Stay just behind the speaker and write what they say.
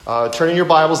Turning your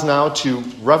Bibles now to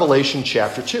Revelation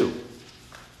chapter 2.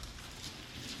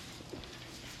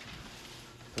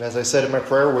 And as I said in my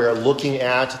prayer, we are looking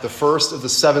at the first of the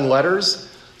 7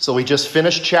 letters. So we just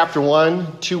finished chapter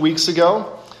 1 2 weeks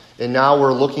ago. And now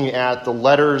we're looking at the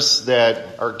letters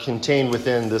that are contained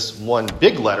within this one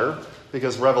big letter.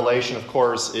 Because Revelation, of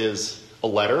course, is a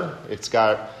letter. It's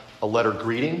got a letter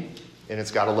greeting and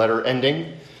it's got a letter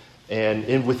ending.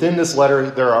 And within this letter,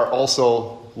 there are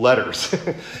also letters.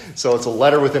 So it's a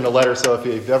letter within a letter. So if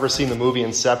you've ever seen the movie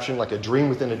Inception, like a dream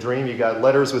within a dream, you got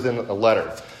letters within a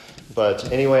letter.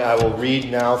 But anyway, I will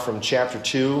read now from chapter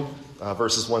 2,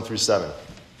 verses 1 through 7.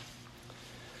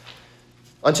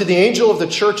 Unto the angel of the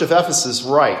church of Ephesus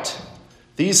write,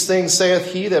 These things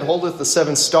saith he that holdeth the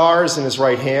 7 stars in his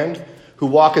right hand, who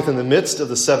walketh in the midst of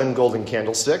the 7 golden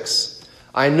candlesticks.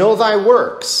 I know thy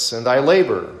works, and thy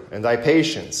labor, and thy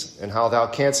patience, and how thou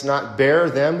canst not bear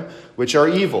them which are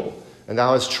evil, and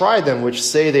thou hast tried them which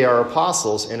say they are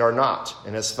apostles, and are not,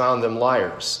 and hast found them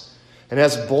liars, and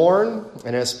hast borne,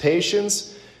 and hast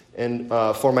patience, and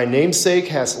for my name's sake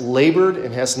hast labored,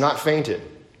 and hast not fainted.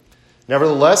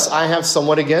 Nevertheless, I have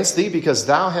somewhat against thee, because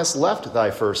thou hast left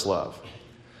thy first love.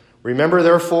 Remember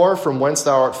therefore from whence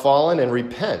thou art fallen, and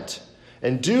repent,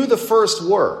 and do the first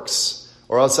works,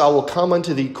 or else I will come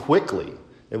unto thee quickly,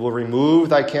 and will remove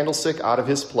thy candlestick out of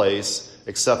his place,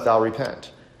 except thou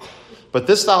repent. But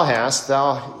this thou hast,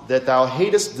 that thou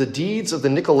hatest the deeds of the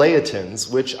Nicolaitans,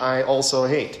 which I also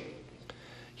hate.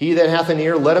 He that hath an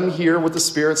ear, let him hear what the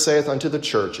Spirit saith unto the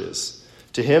churches.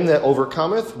 To him that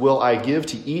overcometh will I give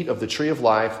to eat of the tree of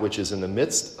life, which is in the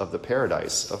midst of the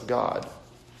paradise of God.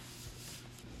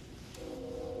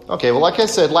 Okay, well, like I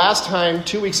said, last time,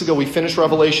 2 weeks ago, we finished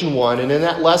Revelation 1, and in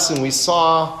that lesson we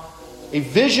saw a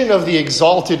vision of the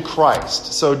exalted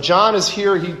Christ. So John is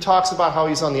here. He talks about how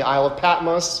he's on the Isle of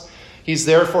Patmos. He's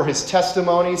there for his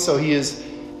testimony, so he is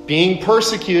being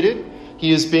persecuted.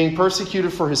 He is being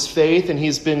persecuted for his faith, and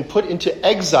he's been put into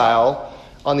exile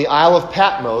on the Isle of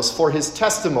Patmos for his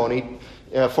testimony,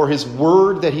 for his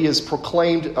word that he has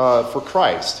proclaimed for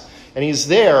Christ. And he's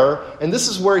there, and this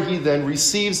is where he then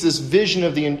receives this vision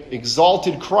of the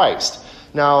exalted Christ.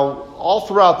 Now, all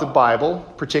throughout the Bible,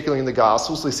 particularly in the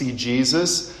Gospels, we see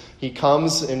Jesus. He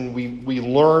comes, and we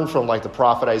learn from like the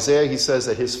prophet Isaiah. He says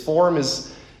that his form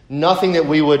is nothing that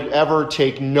we would ever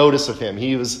take notice of him.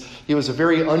 He was a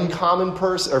very uncommon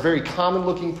person, or very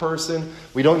common-looking person.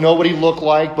 We don't know what he looked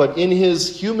like, but in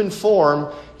his human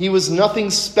form, he was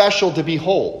nothing special to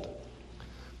behold.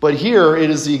 But here,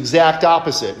 it is the exact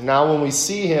opposite. Now, when we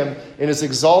see him in his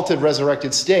exalted,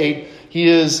 resurrected state, he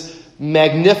is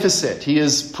magnificent. He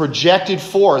is projected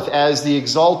forth as the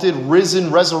exalted,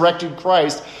 risen, resurrected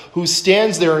Christ who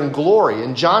stands there in glory.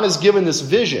 And John is given this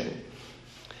vision.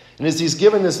 And as he's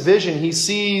given this vision, he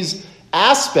sees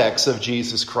aspects of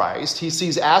Jesus Christ. He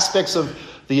sees aspects of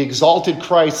the exalted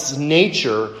Christ's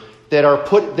nature that are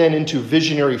put then into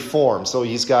visionary form. So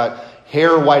he's got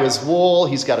hair white as wool.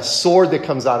 He's got a sword that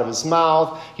comes out of his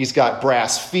mouth. He's got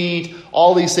brass feet.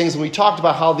 All these things. And we talked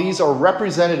about how these are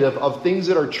representative of things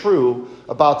that are true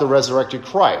about the resurrected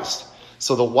Christ.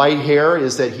 So the white hair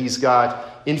is that he's got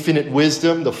infinite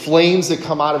wisdom. The flames that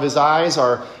come out of his eyes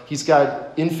he's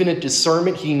got infinite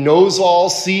discernment. He knows all,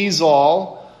 sees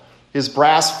all. His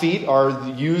brass feet are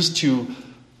used to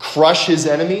crush his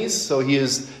enemies. So he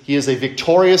is a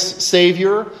victorious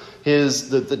Savior.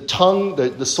 The tongue,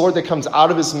 the sword that comes out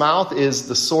of his mouth is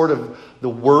the sword of the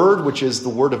word, which is the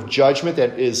word of judgment.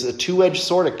 That is a two-edged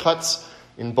sword. It cuts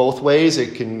in both ways.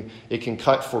 It can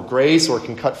cut for grace, or it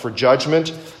can cut for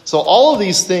judgment. So all of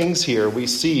these things here we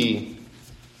see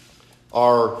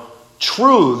are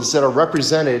truths that are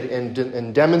represented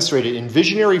and demonstrated in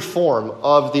visionary form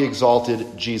of the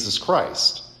exalted Jesus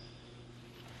Christ.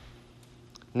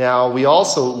 Now, we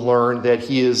also learn that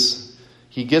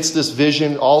he gets this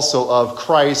vision also of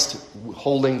Christ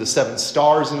holding the 7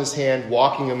 stars in his hand,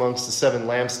 walking amongst the 7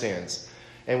 lampstands.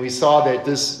 And we saw that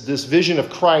this vision of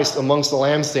Christ amongst the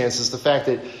lampstands is the fact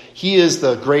that he is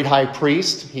the great high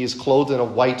priest. He is clothed in a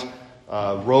white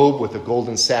robe with a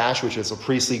golden sash, which is a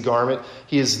priestly garment.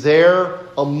 He is there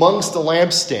amongst the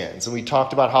lampstands. And we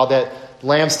talked about how that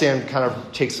lampstand kind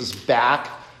of takes us back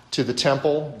to the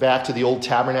temple, back to the old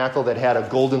tabernacle that had a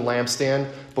golden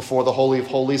lampstand before the Holy of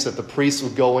Holies that the priests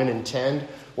would go in and tend.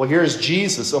 Well, here's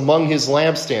Jesus among his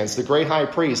lampstands, the great high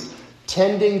priest,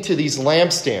 tending to these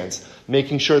lampstands,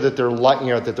 making sure that their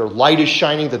light is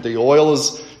shining, that the oil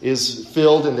is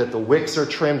filled, and that the wicks are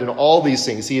trimmed, and all these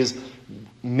things. He is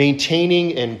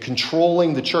maintaining and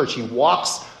controlling the church. He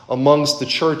walks amongst the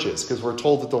churches, because we're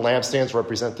told that the lampstands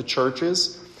represent the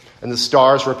churches, and the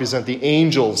stars represent the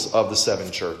angels of the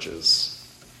 7 churches.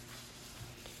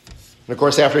 And of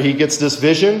course, after he gets this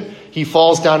vision, he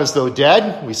falls down as though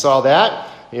dead. We saw that.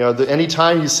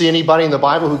 Anytime you see anybody in the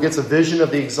Bible who gets a vision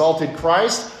of the exalted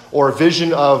Christ or a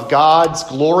vision of God's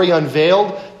glory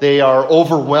unveiled, they are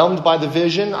overwhelmed by the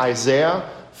vision. Isaiah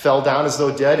fell down as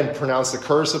though dead and pronounced the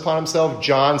curse upon himself.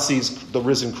 John sees the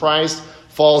risen Christ,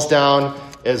 falls down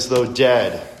as though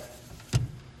dead.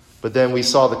 But then we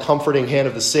saw the comforting hand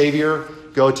of the Savior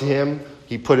go to him.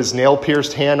 He put his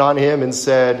nail-pierced hand on him and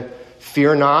said,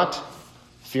 "Fear not,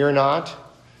 fear not."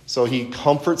 So he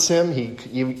comforts him.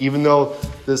 Even though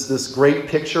this great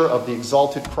picture of the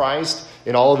exalted Christ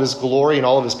in all of his glory and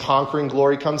all of his conquering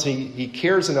glory comes, he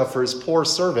cares enough for his poor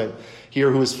servant here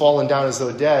who has fallen down as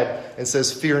though dead and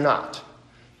says, "Fear not.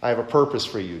 I have a purpose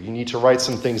for you. You need to write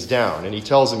some things down." And he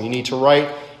tells him, you need to write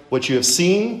what you have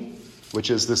seen, which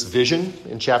is this vision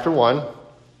in chapter 1,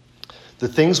 the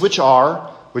things which are,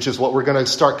 which is what we're going to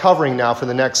start covering now for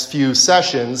the next few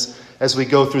sessions as we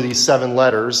go through these 7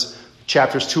 letters.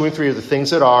 Chapters 2 and 3 are the things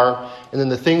that are, and then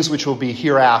the things which will be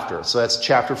hereafter. So that's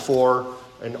chapter 4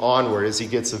 and onward as he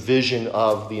gets a vision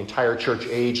of the entire church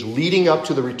age leading up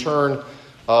to the return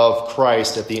of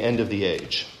Christ at the end of the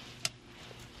age.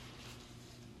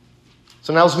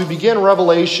 So now as we begin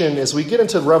Revelation, as we get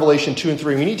into Revelation 2 and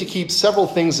 3, we need to keep several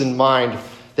things in mind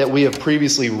that we have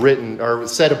previously written or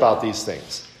said about these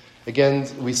things. Again,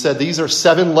 we said these are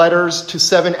 7 letters to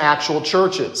 7 actual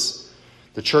churches.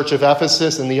 The church of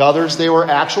Ephesus and the others, they were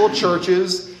actual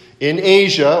churches in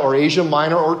Asia or Asia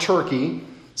Minor or Turkey.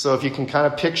 So if you can kind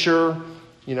of picture,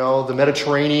 the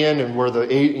Mediterranean and where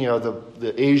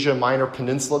the Asia Minor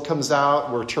Peninsula comes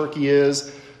out, where Turkey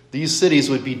is, these cities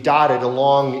would be dotted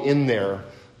along in there.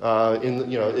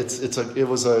 It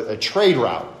was a trade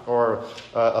route or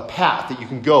a path that you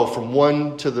can go from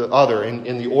one to the other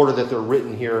in the order that they're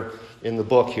written here in the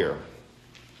book here.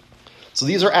 So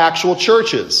these are actual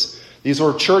churches. These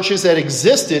were churches that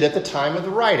existed at the time of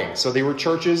the writing. So they were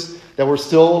churches that were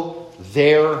still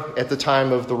there at the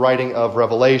time of the writing of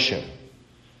Revelation.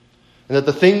 And that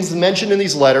the things mentioned in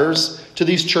these letters to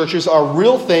these churches are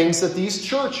real things that these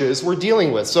churches were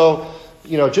dealing with. So,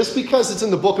 just because it's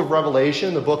in the book of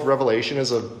Revelation, the book of Revelation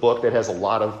is a book that has a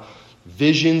lot of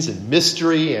visions and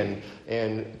mystery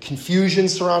and confusion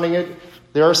surrounding it,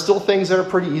 there are still things that are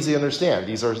pretty easy to understand.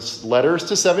 These are letters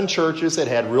to 7 churches that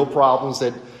had real problems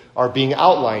that are being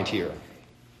outlined here.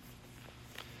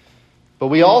 But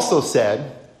we also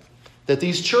said that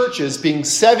these churches, being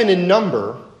 7 in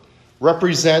number,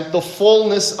 represent the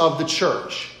fullness of the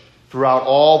church throughout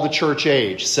all the church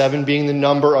age, 7 being the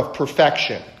number of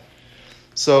perfection.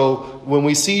 So when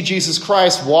we see Jesus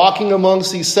Christ walking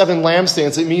amongst these 7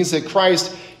 lampstands, it means that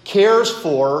Christ cares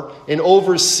for and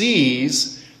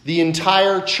oversees the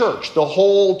entire church, the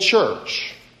whole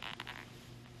church.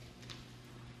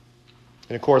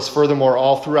 And of course, furthermore,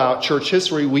 all throughout church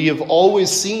history, we have always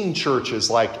seen churches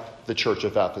like the Church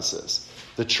of Ephesus,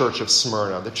 the Church of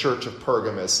Smyrna, the Church of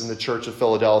Pergamos, and the Church of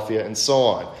Philadelphia, and so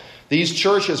on. These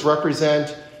churches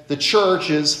represent the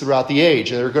churches throughout the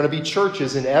age. And there are going to be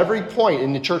churches in every point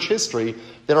in the church history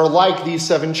that are like these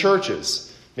 7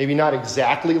 churches. Maybe not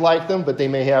exactly like them, but they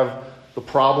may have the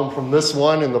problem from this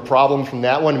one and the problem from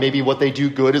that one. Maybe what they do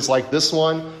good is like this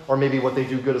one, or maybe what they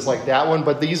do good is like that one.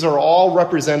 But these are all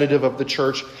representative of the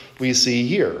church we see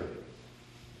here.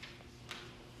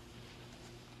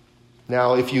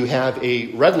 Now, if you have a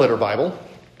red letter Bible,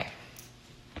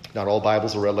 not all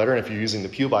Bibles are red letter, and if you're using the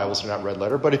Pew Bibles, they're not red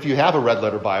letter. But if you have a red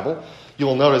letter Bible, you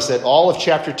will notice that all of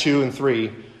chapter 2 and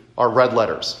 3 are red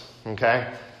letters. Okay?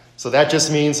 So that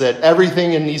just means that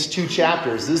everything in these 2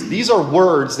 chapters, these are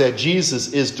words that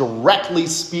Jesus is directly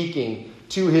speaking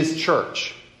to his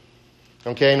church.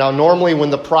 Okay? Now, normally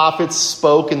when the prophets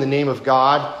spoke in the name of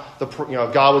God,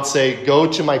 God would say, "Go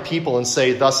to my people and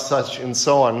say thus, such, and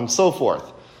so on and so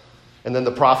forth." And then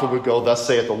the prophet would go, "Thus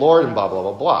saith the Lord," and blah, blah,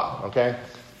 blah, blah. Okay?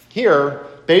 Here,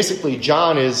 basically,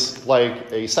 John is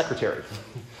like a secretary.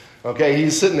 Okay?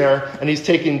 He's sitting there, and he's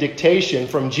taking dictation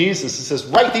from Jesus. He says,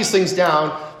 "Write these things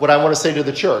down, what I want to say to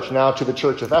the church." Now, to the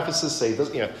church of Ephesus, say this.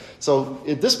 So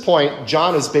at this point,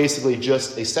 John is basically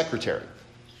just a secretary.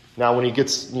 Now, when he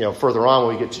gets, further on,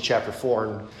 when we get to chapter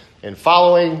 4 and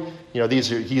following,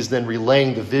 he's then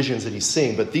relaying the visions that he's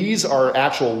seeing. But these are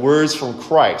actual words from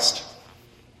Christ.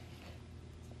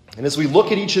 And as we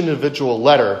look at each individual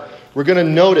letter, we're going to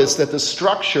notice that the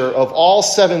structure of all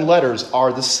 7 letters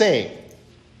are the same.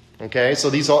 Okay, so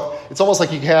it's almost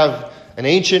like you have an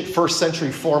ancient 1st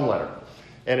century form letter,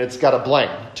 and it's got a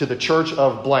blank, "To the church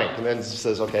of blank," and then it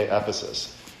says, okay,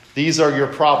 Ephesus. "These are your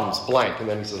problems, blank," and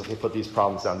then he says, okay, put these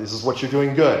problems down. "This is what you're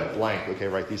doing good, blank." Okay,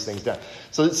 write these things down.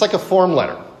 So it's like a form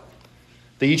letter.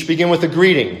 They each begin with a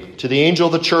greeting to the angel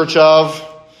of the church of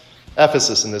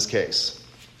Ephesus in this case.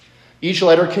 Each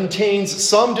letter contains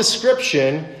some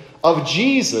description of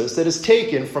Jesus that is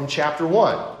taken from chapter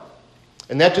 1.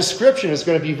 And that description is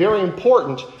going to be very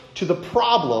important to the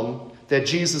problem that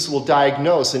Jesus will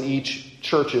diagnose in each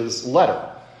church's letter.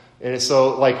 And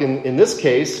so, like in this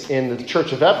case, in the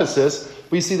church of Ephesus,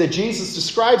 we see that Jesus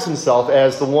describes himself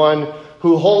as the one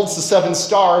who holds the 7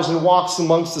 stars and walks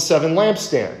amongst the 7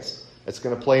 lampstands. That's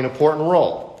going to play an important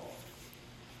role.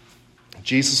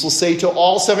 Jesus will say to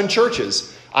all 7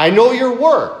 churches, I know your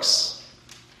works.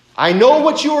 I know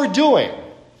what you are doing.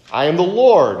 I am the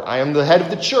Lord. I am the head of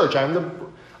the church. I am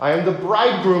the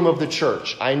bridegroom of the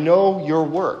church. I know your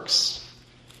works.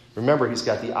 Remember, he's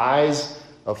got the eyes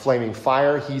of flaming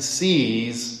fire. He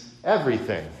sees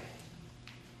everything.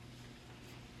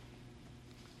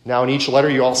 Now, in each letter,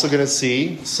 you're also going to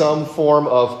see some form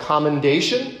of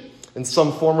commendation and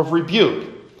some form of rebuke.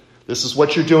 This is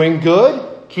what you're doing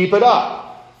good. Keep it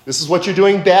up. This is what you're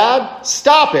doing bad.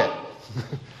 Stop it.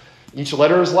 Each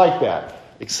letter is like that,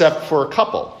 except for a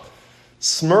couple.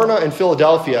 Smyrna and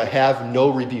Philadelphia have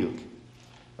no rebuke.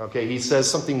 Okay, he says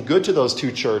something good to those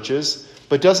 2 churches,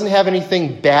 but doesn't have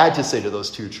anything bad to say to those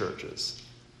 2 churches.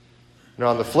 Now,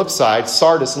 on the flip side,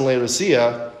 Sardis and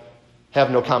Laodicea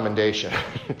have no commendation.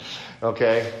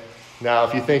 Okay?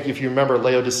 Now, if you remember,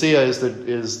 Laodicea is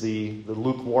the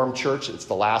lukewarm church. It's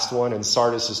the last one, and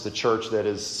Sardis is the church that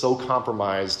is so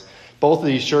compromised. Both of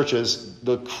these churches,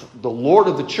 the Lord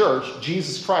of the church,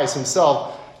 Jesus Christ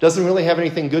himself, doesn't really have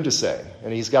anything good to say,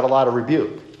 and he's got a lot of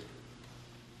rebuke.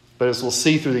 But as we'll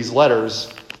see through these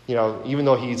letters, even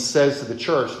though he says to the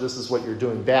church, this is what you're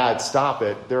doing bad, stop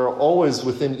it, there are always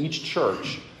within each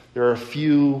church, there are a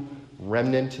few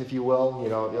remnant, if you will,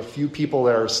 a few people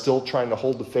that are still trying to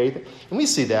hold the faith. And we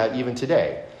see that even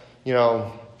today.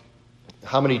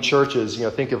 How many churches,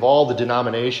 think of all the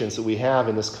denominations that we have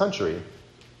in this country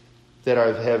that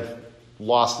have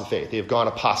lost the faith. They have gone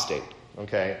apostate,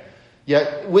 okay?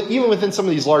 Yet, even within some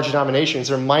of these large denominations,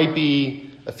 there might be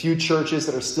a few churches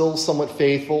that are still somewhat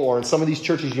faithful, or in some of these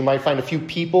churches you might find a few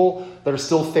people that are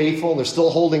still faithful, and they're still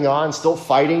holding on, still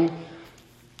fighting,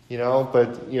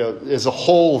 but as a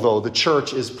whole, though, the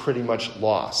church is pretty much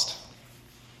lost.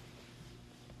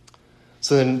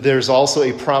 So then there's also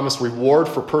a promised reward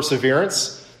for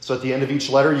perseverance. So at the end of each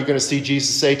letter, you're going to see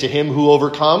Jesus say, to him who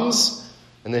overcomes,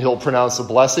 and then he'll pronounce a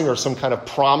blessing or some kind of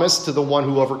promise to the one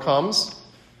who overcomes.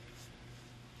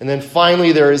 And then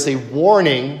finally, there is a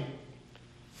warning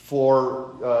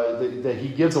that he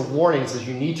gives a warning. He says,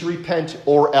 you need to repent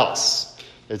or else.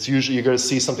 It's usually, you're going to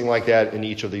see something like that in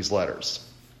each of these letters.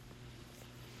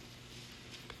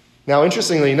 Now,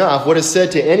 interestingly enough, what is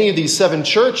said to any of these 7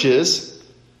 churches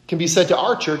can be said to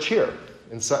our church here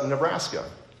in Sutton, Nebraska,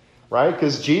 right?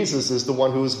 Because Jesus is the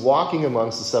one who is walking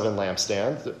amongst the 7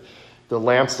 lampstands. The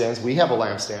lampstands, we have a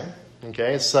lampstand,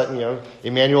 okay? Sutton,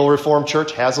 Emmanuel Reformed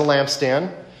Church has a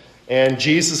lampstand. And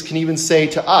Jesus can even say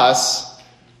to us,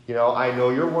 I know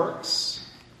your works.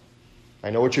 I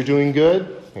know what you're doing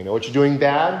good. I know what you're doing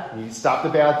bad. You stop the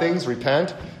bad things,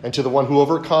 repent. And to the one who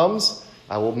overcomes,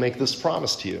 I will make this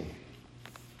promise to you.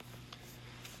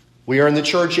 We are in the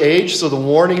church age, so the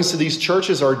warnings to these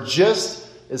churches are just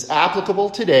as applicable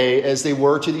today as they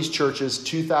were to these churches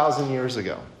 2,000 years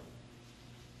ago.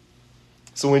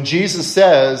 So when Jesus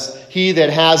says, he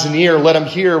that has an ear, let him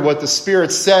hear what the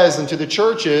Spirit says unto the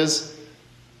churches,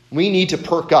 we need to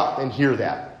perk up and hear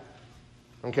that.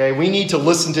 Okay, we need to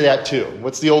listen to that too.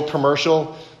 What's the old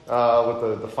commercial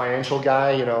with the financial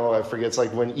guy? I forget, it's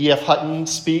like when E.F. Hutton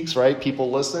speaks, right?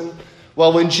 People listen.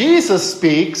 Well, when Jesus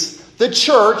speaks, the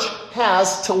church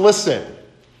has to listen.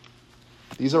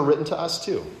 These are written to us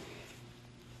too.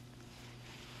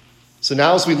 So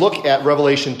now as we look at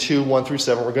Revelation 2, 1 through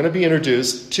 7, we're going to be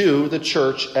introduced to the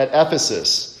church at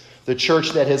Ephesus, the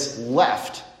church that has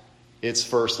left its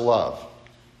first love.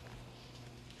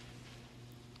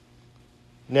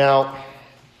 Now,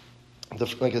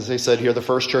 like as I said here, the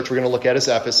first church we're going to look at is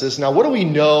Ephesus. Now, what do we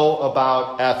know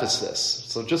about Ephesus?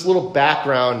 So just a little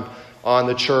background on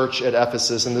the church at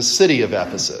Ephesus and the city of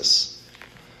Ephesus.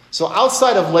 So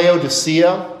outside of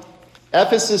Laodicea,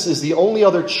 Ephesus is the only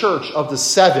other church of the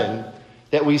 7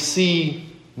 that we see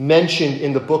mentioned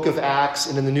in the book of Acts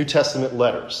and in the New Testament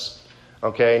letters.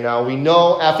 Okay, now we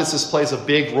know Ephesus plays a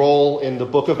big role in the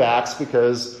book of Acts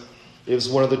because it was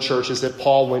one of the churches that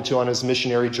Paul went to on his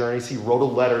missionary journeys. He wrote a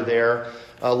letter there.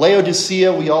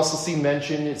 Laodicea, we also see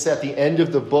mentioned. It's at the end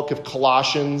of the book of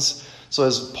Colossians. So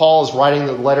as Paul is writing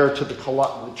the letter to the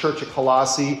church at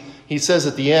Colossae, he says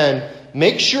at the end,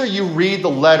 make sure you read the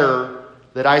letter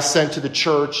that I sent to the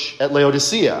church at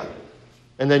Laodicea.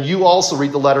 And then you also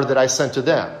read the letter that I sent to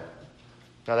them.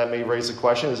 Now that may raise a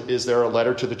question, is there a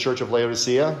letter to the church of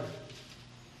Laodicea?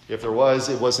 If there was,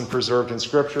 it wasn't preserved in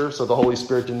Scripture, so the Holy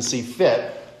Spirit didn't see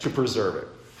fit to preserve it.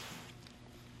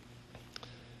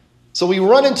 So we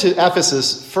run into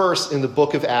Ephesus first in the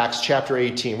book of Acts, chapter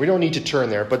 18. We don't need to turn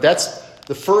there, but that's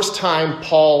the first time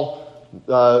Paul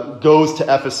goes to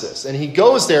Ephesus. And he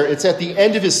goes there, it's at the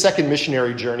end of his second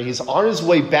missionary journey. He's on his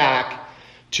way back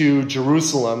to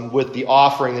Jerusalem with the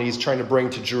offering that he's trying to bring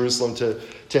to Jerusalem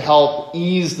to help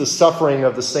ease the suffering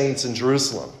of the saints in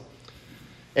Jerusalem.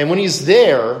 And when he's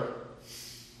there,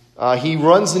 he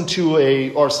runs into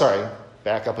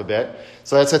back up a bit.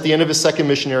 So that's at the end of his second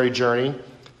missionary journey.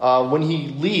 When he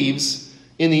leaves,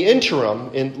 in the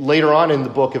interim, later on in the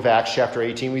book of Acts, chapter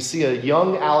 18, we see a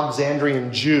young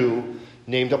Alexandrian Jew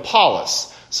named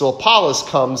Apollos. So Apollos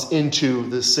comes into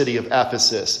the city of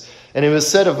Ephesus. And it was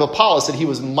said of Apollos that he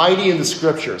was mighty in the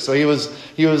Scriptures. So he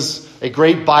was a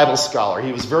great Bible scholar.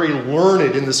 He was very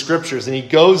learned in the Scriptures. And he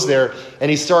goes there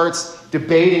and he starts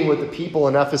debating with the people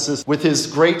in Ephesus with his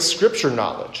great Scripture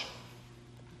knowledge.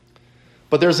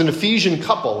 But there's an Ephesian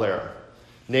couple there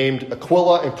named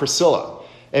Aquila and Priscilla.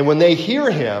 And when they hear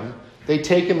him, they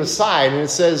take him aside. And it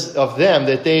says of them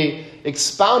that they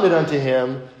expounded unto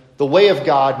him the way of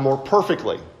God more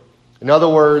perfectly. In other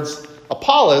words,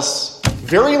 Apollos,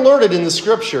 very learned in the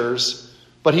Scriptures,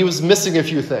 but he was missing a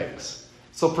few things.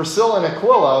 So Priscilla and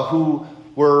Aquila, who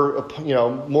were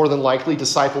more than likely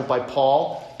discipled by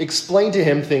Paul, explained to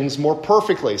him things more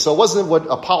perfectly. So it wasn't what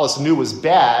Apollos knew was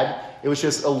bad, it was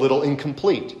just a little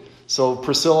incomplete. So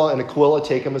Priscilla and Aquila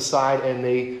take him aside and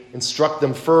they instruct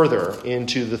them further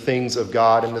into the things of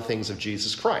God and the things of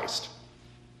Jesus Christ.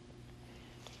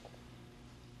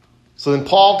 So then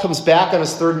Paul comes back on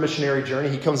his third missionary journey.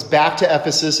 He comes back to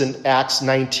Ephesus in Acts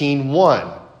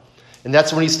 19:1. And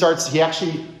that's when he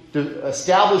actually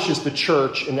establishes the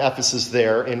church in Ephesus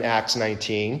there in Acts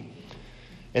 19.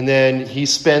 And then he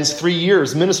spends 3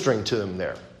 years ministering to them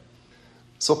there.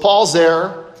 So Paul's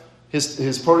there.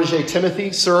 His protege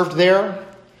Timothy served there.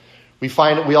 We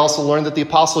also learn that the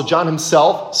Apostle John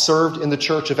himself served in the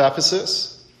church of Ephesus.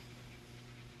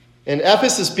 And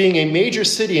Ephesus, being a major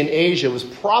city in Asia, was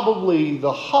probably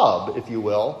the hub, if you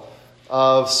will,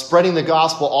 of spreading the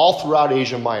gospel all throughout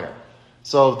Asia Minor.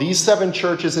 So these 7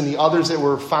 churches and the others that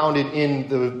were founded in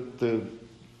the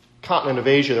continent of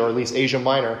Asia, or at least Asia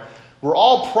Minor, were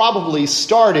all probably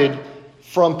started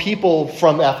from people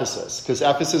from Ephesus, because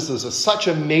Ephesus is such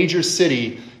a major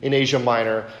city in Asia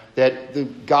Minor that the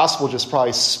gospel just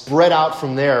probably spread out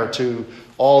from there to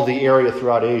all the area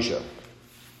throughout Asia.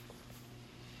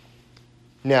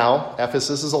 Now,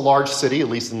 Ephesus is a large city, at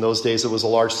least in those days it was a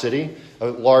large city, a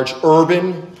large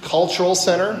urban cultural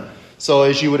center. So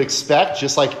as you would expect,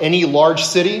 just like any large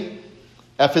city,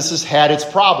 Ephesus had its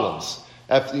problems.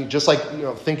 Just like,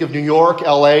 think of New York,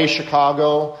 LA,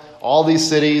 Chicago, all these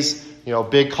cities,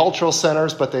 big cultural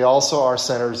centers, but they also are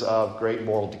centers of great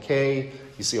moral decay.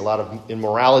 You see a lot of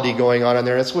immorality going on in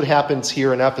there. That's what happens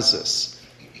here in Ephesus.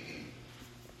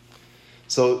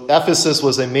 So Ephesus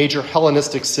was a major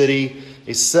Hellenistic city,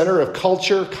 a center of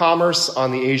culture, commerce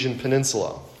on the Asian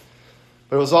peninsula.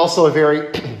 But it was also a very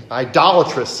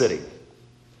idolatrous city.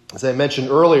 As I mentioned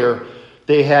earlier,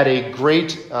 they had a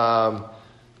great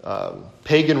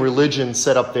pagan religion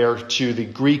set up there to the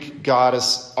Greek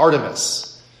goddess Artemis.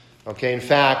 Okay, in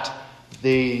fact,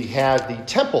 they had the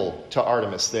temple to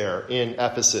Artemis there in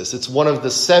Ephesus. It's one of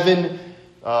the 7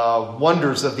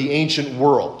 wonders of the ancient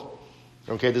world.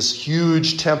 Okay, this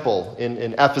huge temple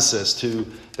in Ephesus to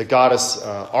the goddess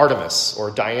Artemis, or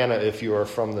Diana if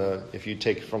you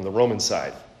take from the Roman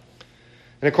side.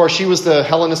 And of course, she was the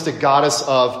Hellenistic goddess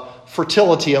of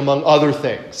fertility, among other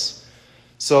things.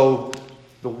 So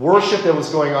the worship that was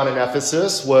going on in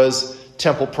Ephesus was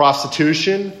temple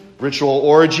prostitution, ritual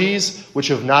orgies, which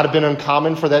have not been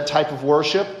uncommon for that type of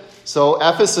worship. So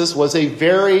Ephesus was a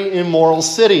very immoral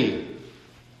city.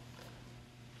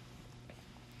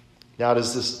 Now it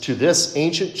is to this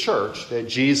ancient church that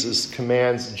Jesus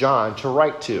commands John to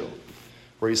write to,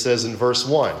 where he says in verse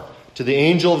 1, "To the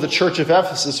angel of the church of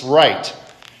Ephesus write,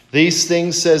 these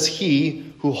things says he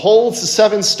who holds the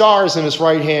 7 stars in his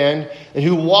right hand and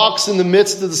who walks in the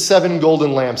midst of the 7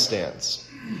 golden lampstands."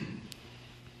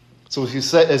 So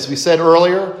as we said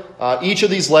earlier, each of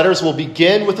these letters will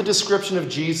begin with a description of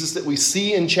Jesus that we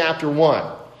see in chapter 1.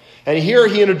 And here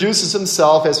he introduces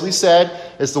himself, as we said,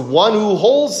 as the one who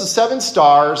holds the 7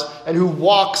 stars and who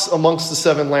walks amongst the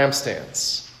 7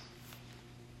 lampstands.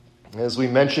 As we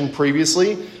mentioned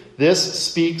previously, this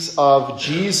speaks of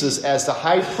Jesus as the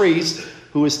high priest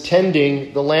who is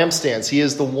tending the lampstands. He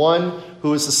is the one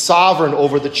who is the sovereign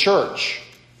over the church.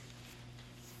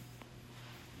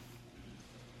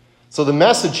 So the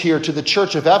message here to the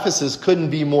church of Ephesus couldn't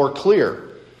be more clear.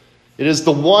 It is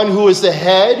the one who is the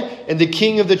head and the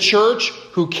king of the church,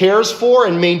 who cares for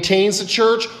and maintains the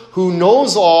church, who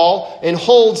knows all and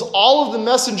holds all of the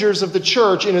messengers of the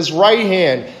church in his right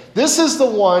hand. This is the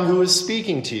one who is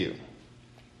speaking to you.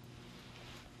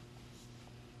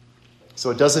 So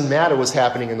it doesn't matter what's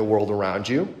happening in the world around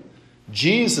you.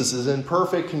 Jesus is in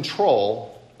perfect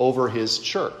control over his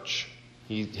church.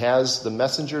 He has the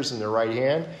messengers in their right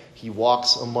hand. He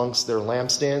walks amongst their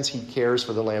lampstands. He cares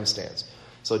for the lampstands.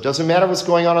 So it doesn't matter what's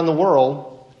going on in the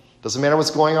world. It doesn't matter what's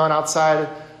going on outside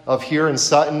of here in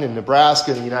Sutton, in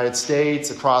Nebraska, in the United States,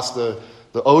 across the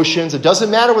oceans. It doesn't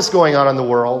matter what's going on in the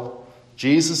world.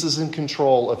 Jesus is in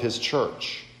control of his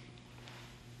church.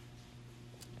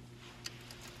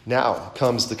 Now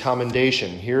comes the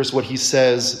commendation. Here's what he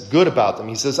says good about them.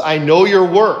 He says, I know your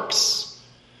works,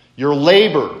 your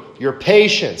labor, your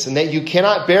patience, and that you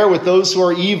cannot bear with those who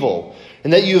are evil,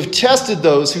 and that you have tested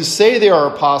those who say they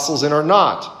are apostles and are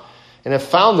not, and have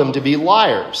found them to be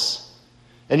liars.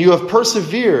 And you have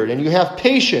persevered, and you have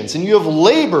patience, and you have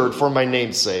labored for my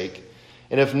name's sake,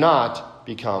 and have not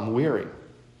become weary.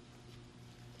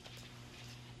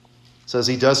 So as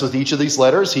he does with each of these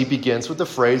letters, he begins with the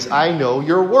phrase, I know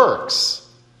your works.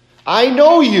 I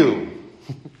know you.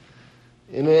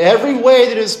 In every way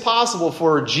that is possible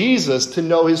for Jesus to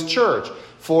know his church,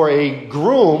 for a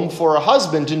groom, for a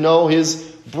husband to know his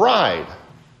bride.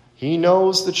 He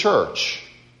knows the church.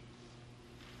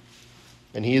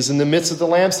 And he is in the midst of the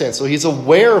lampstand, so he's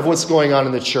aware of what's going on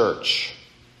in the church.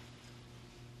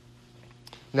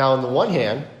 Now, on the one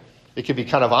hand, it could be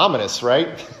kind of ominous,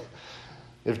 right?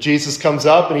 If Jesus comes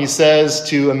up and he says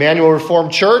to Emmanuel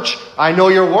Reformed Church, I know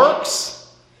your works.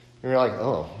 And you're like,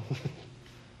 oh,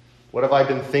 what have I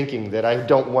been thinking that I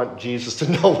don't want Jesus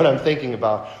to know what I'm thinking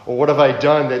about? Or what have I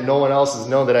done that no one else has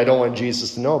known that I don't want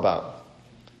Jesus to know about?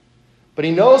 But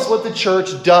he knows what the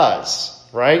church does,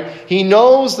 right? He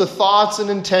knows the thoughts and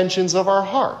intentions of our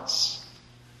hearts.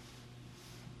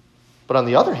 But on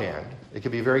the other hand, it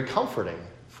can be very comforting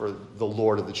for the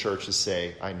Lord of the church to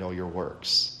say, I know your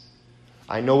works.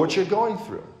 I know what you're going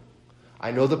through.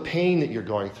 I know the pain that you're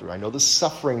going through. I know the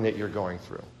suffering that you're going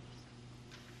through.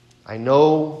 I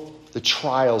know the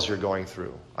trials you're going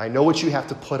through. I know what you have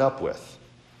to put up with.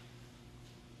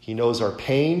 He knows our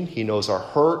pain. He knows our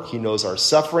hurt. He knows our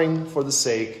suffering for the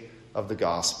sake of the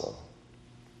gospel.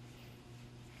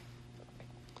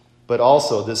 But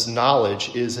also, this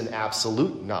knowledge is an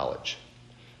absolute knowledge.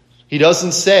 He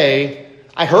doesn't say,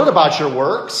 I heard about your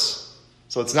works.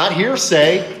 So it's not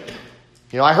hearsay.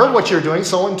 I heard what you're doing.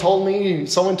 Someone told me,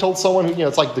 someone told someone,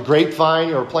 it's like the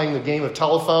grapevine, or playing the game of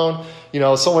telephone.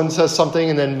 Someone says something,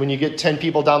 and then when you get 10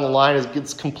 people down the line,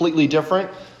 it's completely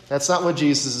different. That's not what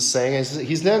Jesus is saying.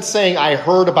 He's not saying, I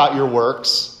heard about your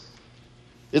works.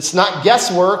 It's not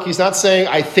guesswork. He's not saying,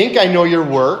 I think I know your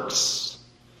works.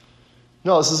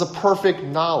 No, this is a perfect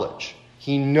knowledge.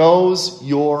 He knows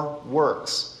your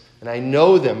works. And I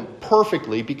know them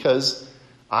perfectly because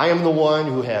I am the one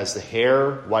who has the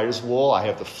hair white as wool. I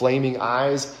have the flaming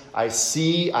eyes. I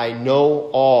see, I know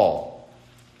all.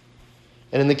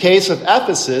 And in the case of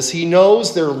Ephesus, he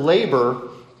knows their labor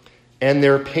and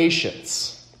their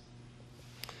patience.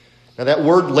 Now that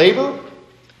word labor,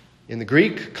 in the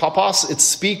Greek, kopos, it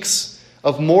speaks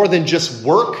of more than just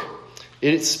work.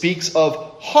 It speaks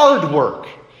of hard work,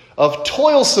 of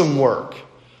toilsome work,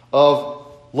 of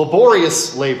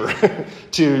laborious labor,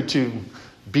 to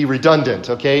be redundant,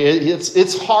 okay?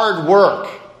 It's hard work.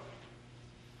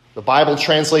 The Bible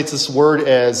translates this word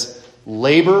as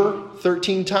labor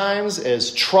 13 times,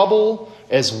 as trouble,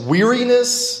 as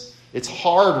weariness. It's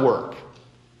hard work,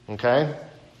 okay?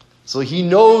 So he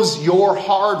knows your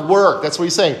hard work. That's what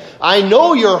he's saying. I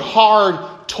know your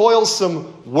hard,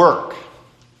 toilsome work.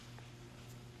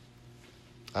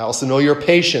 I also know your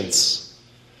patience.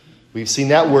 We've seen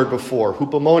that word before,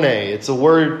 hupomone. It's a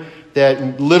word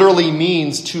that literally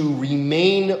means to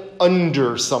remain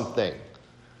under something.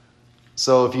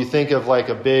 So if you think of like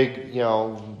a big,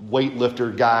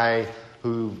 weightlifter guy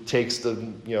who takes the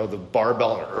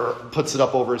barbell and puts it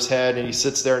up over his head, and he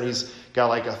sits there and he's got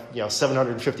like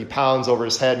 750 pounds over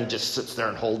his head, and he just sits there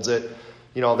and holds it.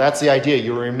 That's the idea.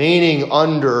 You're remaining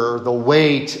under the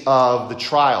weight of the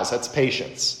trials. That's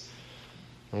patience.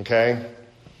 Okay?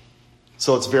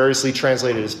 So it's variously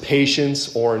translated as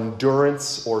patience or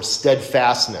endurance or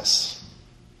steadfastness.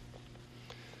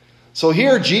 So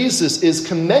here Jesus is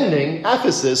commending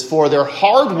Ephesus for their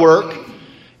hard work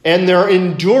and their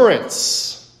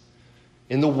endurance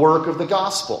in the work of the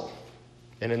gospel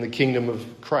and in the kingdom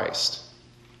of Christ.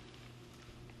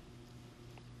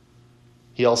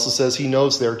 He also says he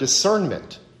knows their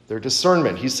discernment their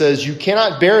discernment. He says, you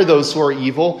cannot bear those who are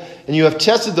evil, and you have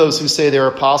tested those who say they are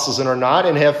apostles and are not,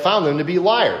 and have found them to be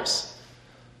liars.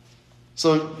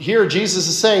 So here Jesus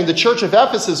is saying the church of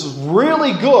Ephesus was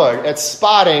really good at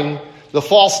spotting the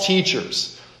false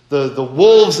teachers, the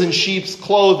wolves in sheep's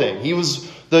clothing.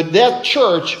 That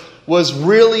church was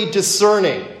really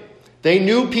discerning. They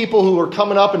knew people who were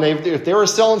coming up, and if they were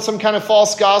selling some kind of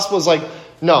false gospel, it's like,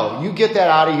 no, you get that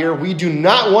out of here. We do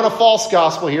not want a false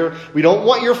gospel here. We don't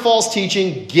want your false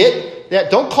teaching. Get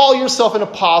that. Don't call yourself an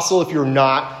apostle if you're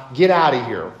not. Get out of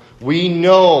here. We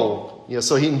know.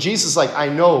 So Jesus is like, I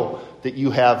know that you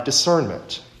have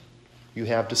discernment. You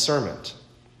have discernment.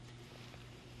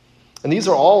 And these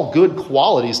are all good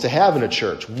qualities to have in a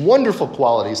church. Wonderful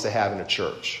qualities to have in a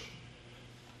church.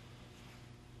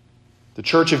 The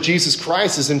church of Jesus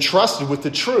Christ is entrusted with the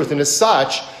truth, and as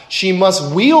such, she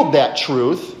must wield that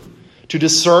truth to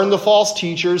discern the false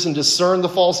teachers and discern the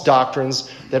false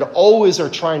doctrines that always are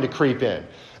trying to creep in.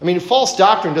 I mean, false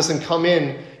doctrine doesn't come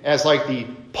in as like the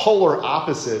polar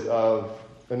opposite of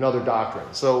another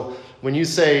doctrine. So when you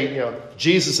say,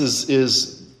 Jesus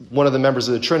is one of the members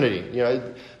of the Trinity,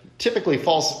 typically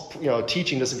false,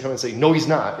 teaching doesn't come and say, no, he's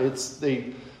not.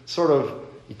 They sort of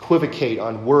equivocate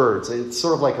on words. It's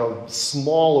sort of like a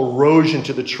small erosion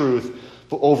to the truth,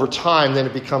 but over time, then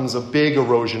it becomes a big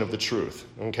erosion of the truth.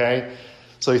 Okay?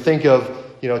 So you think of,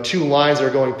 two lines that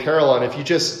are going parallel, and if you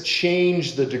just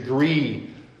change the degree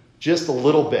just a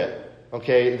little bit,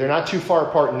 okay, they're not too far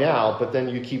apart now, but then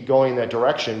you keep going in that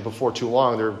direction, before too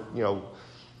long, they're,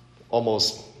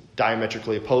 almost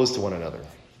diametrically opposed to one another.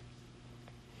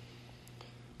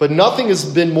 But nothing has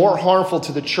been more harmful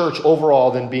to the church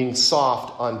overall than being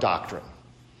soft on doctrine.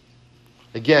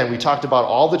 Again, we talked about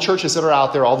all the churches that are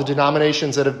out there, all the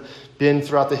denominations that have been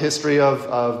throughout the history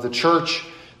of the church,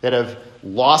 that have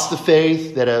lost the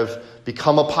faith, that have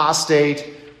become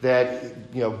apostate,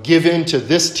 that give in to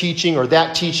this teaching or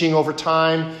that teaching over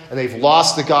time, and they've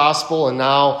lost the gospel, and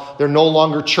now they're no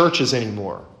longer churches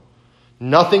anymore.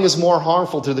 Nothing is more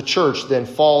harmful to the church than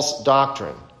false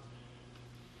doctrine.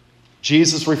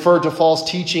 Jesus referred to false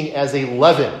teaching as a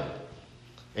leaven.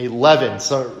 A leaven,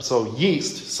 so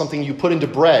yeast, something you put into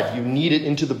bread. You knead it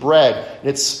into the bread, and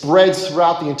it spreads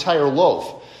throughout the entire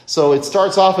loaf. So it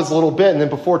starts off as a little bit, and then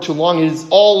before too long, it is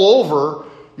all over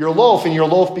your loaf, and your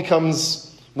loaf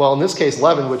becomes, well, in this case,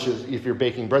 leaven, which is, if you're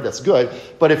baking bread, that's good.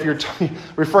 But if you're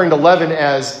referring to leaven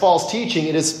as false teaching,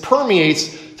 it permeates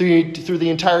through the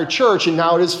entire church, and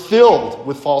now it is filled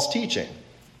with false teaching.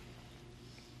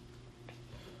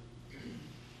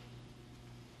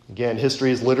 Again,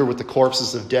 history is littered with the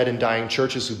corpses of dead and dying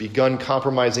churches who begun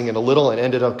compromising it a little and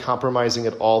ended up compromising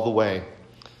it all the way.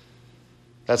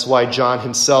 That's why John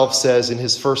himself says in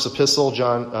his first epistle, 1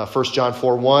 John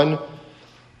 4:1,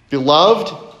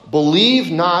 Beloved, believe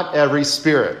not every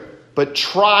spirit, but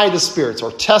try the spirits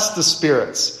or test the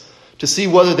spirits to see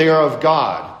whether they are of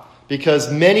God,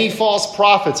 because many false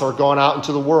prophets are gone out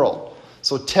into the world.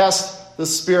 So test the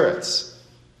spirits.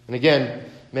 And again,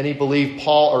 many believe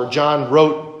John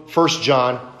wrote 1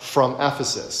 John from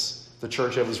Ephesus, the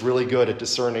church that was really good at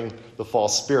discerning the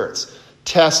false spirits.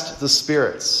 Test the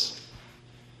spirits.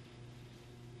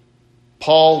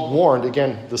 Paul warned,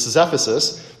 again, this is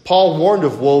Ephesus, Paul warned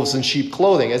of wolves in sheep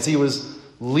clothing. As he was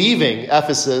leaving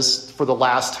Ephesus for the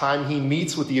last time, he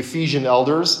meets with the Ephesian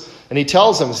elders, and he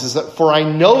tells them, he says, For I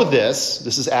know this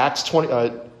is Acts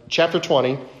 20, chapter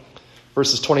 20,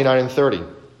 verses 29 and 30.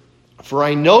 For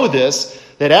I know this,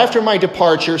 that after my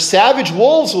departure, savage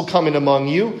wolves will come in among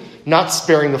you, not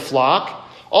sparing the flock.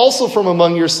 Also from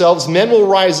among yourselves, men will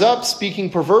rise up, speaking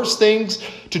perverse things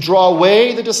to draw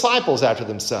away the disciples after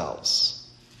themselves.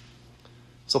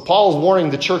 So Paul is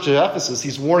warning the church of Ephesus.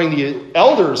 He's warning the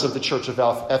elders of the church of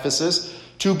Ephesus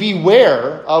to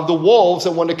beware of the wolves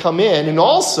that want to come in, and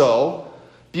also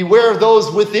beware of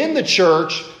those within the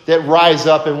church that rise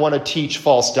up and want to teach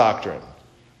false doctrine.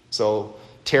 So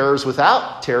terrors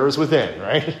without, terrors within,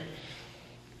 right?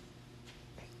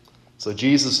 So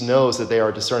Jesus knows that they are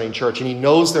a discerning church, and he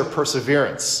knows their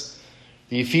perseverance.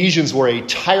 The Ephesians were a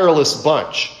tireless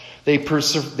bunch. They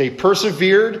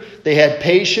persevered, they had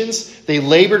patience, they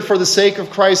labored for the sake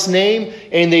of Christ's name,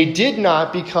 and they did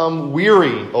not become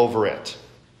weary over it.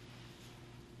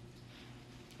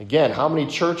 Again, how many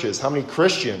churches, how many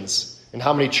Christians, and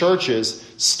how many churches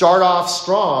start off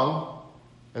strong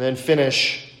and then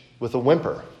finish with a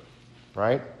whimper,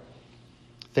 right?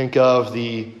 Think of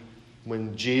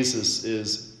when Jesus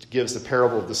gives the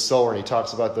parable of the sower, and he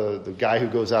talks about the guy who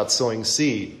goes out sowing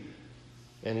seed.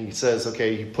 And he says,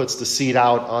 okay, he puts the seed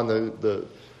out on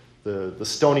the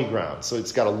stony ground. So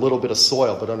it's got a little bit of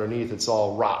soil, but underneath it's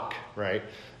all rock, right?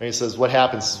 And he says, what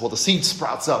happens is, well, the seed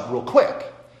sprouts up real quick.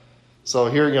 So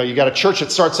here, you got a church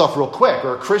that starts off real quick,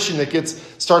 or a Christian that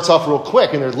starts off real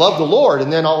quick, and they love the Lord,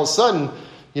 and then all of a sudden,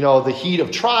 the heat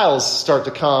of trials start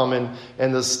to come,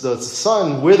 and the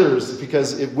sun withers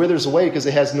because it withers away because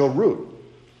it has no root.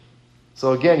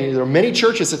 So again, there are many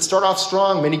churches that start off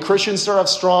strong, many Christians start off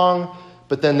strong,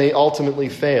 but then they ultimately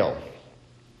fail.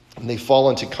 And they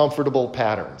fall into comfortable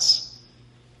patterns.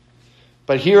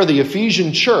 But here, the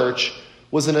Ephesian church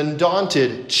was an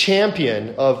undaunted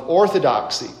champion of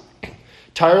orthodoxy,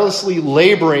 tirelessly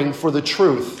laboring for the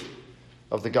truth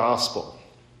of the gospel.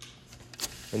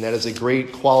 And that is a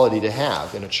great quality to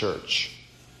have in a church.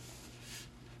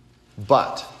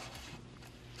 But.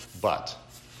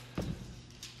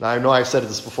 Now, I know I've said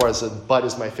this before. I said, but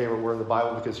is my favorite word in the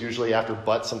Bible because usually after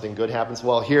but, something good happens.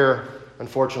 Well, here,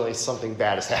 unfortunately, something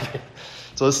bad is happening.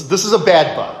 So this is a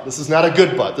bad but. This is not a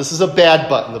good but. This is a bad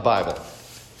but in the Bible.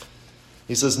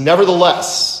 He says,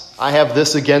 nevertheless, I have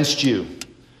this against you,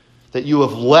 that you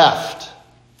have left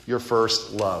your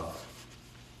first love.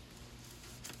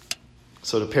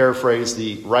 So to paraphrase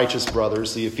the righteous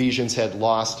brothers, the Ephesians had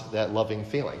lost that loving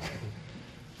feeling.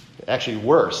 Actually,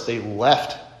 worse, they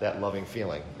left that loving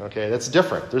feeling. Okay, that's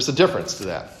different. There's a difference to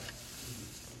that.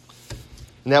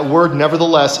 And that word,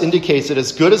 nevertheless, indicates that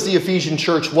as good as the Ephesian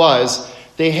church was,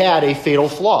 they had a fatal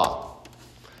flaw.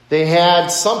 They had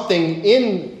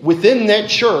something within that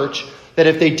church that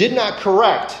if they did not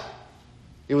correct,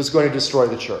 it was going to destroy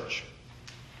the church.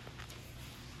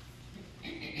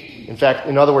 In fact,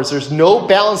 in other words, there's no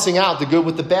balancing out the good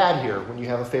with the bad here when you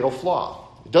have a fatal flaw.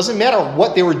 It doesn't matter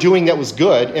what they were doing that was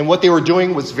good, and what they were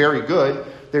doing was very good.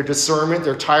 Their discernment,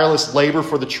 their tireless labor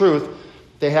for the truth,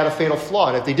 they had a fatal flaw.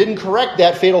 And if they didn't correct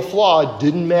that fatal flaw, it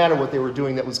didn't matter what they were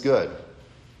doing that was good.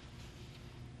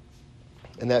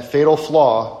 And that fatal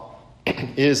flaw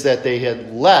is that they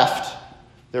had left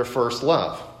their first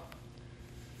love.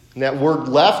 And that word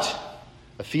left,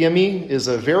 aphiemi, is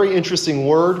a very interesting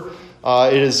word.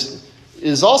 It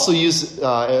is also used,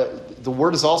 the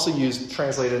word is also used,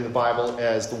 translated in the Bible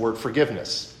as the word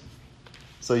forgiveness.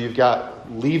 So you've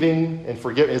got leaving and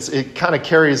forgiveness. It kind of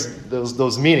carries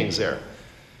those meanings there.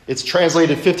 It's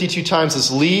translated 52 times as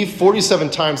leave,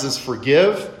 47 times as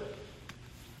forgive,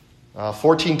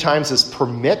 14 times as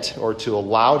permit or to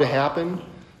allow to happen.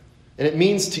 And it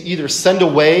means to either send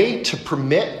away, to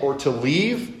permit, or to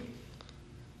leave.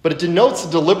 But it denotes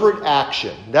a deliberate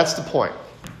action. That's the point.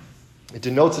 It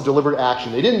denotes a deliberate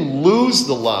action. They didn't lose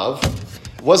the love.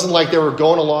 It wasn't like they were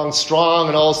going along strong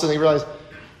and all of a sudden they realized,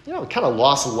 we kind of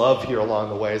lost love here along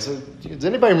the way. So, does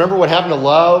anybody remember what happened to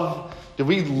love? Did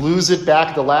we lose it back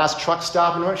at the last truck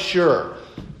stop? And sure.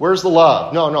 Where's the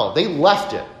love? No. They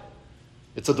left it.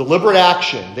 It's a deliberate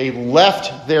action. They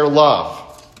left their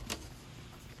love.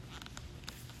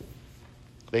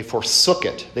 They forsook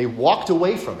it. They walked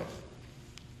away from it.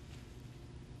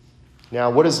 Now,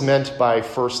 what is meant by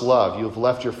first love? You have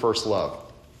left your first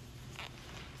love.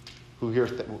 Who here?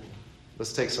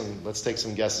 Let's take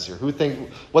some guesses here.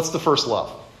 What's the first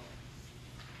love?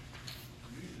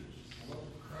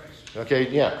 Okay,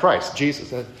 yeah, Christ,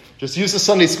 Jesus. Just use the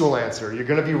Sunday school answer. You're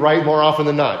going to be right more often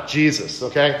than not. Jesus,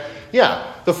 okay?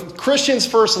 Yeah, the Christian's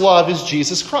first love is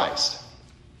Jesus Christ.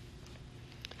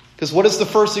 Because what is the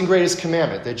first and greatest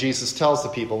commandment that Jesus tells the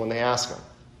people when they ask him?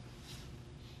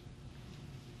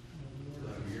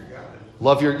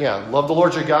 Love the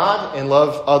Lord your God and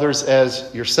love others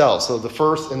as yourselves. So the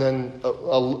first and then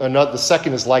the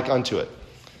second is like unto it.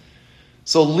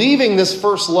 So leaving this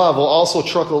first love will also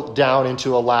trickle down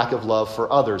into a lack of love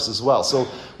for others as well. So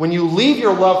when you leave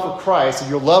your love for Christ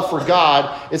and your love for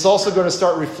God, it's also going to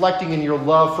start reflecting in your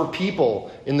love for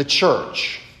people in the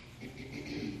church.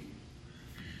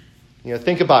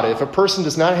 Think about it. If a person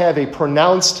does not have a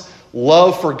pronounced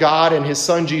love for God and his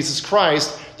Son, Jesus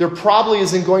Christ, there probably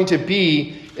isn't going to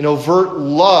be an overt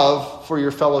love for your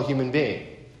fellow human being.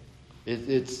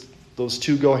 It's those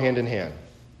two go hand in hand.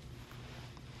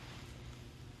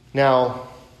 Now,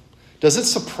 does it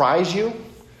surprise you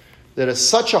that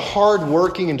such a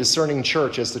hard-working and discerning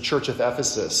church as the Church of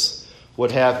Ephesus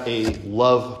would have a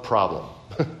love problem?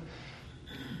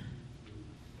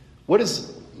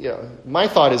 My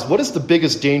thought is, what is the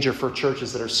biggest danger for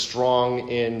churches that are strong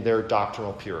in their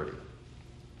doctrinal purity?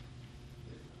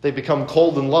 They become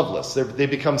cold and loveless. They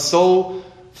become so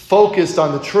focused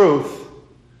on the truth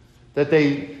that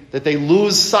they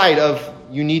lose sight of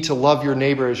you need to love your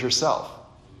neighbor as yourself.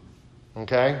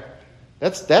 Okay?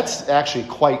 That's actually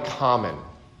quite common,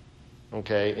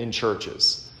 okay, in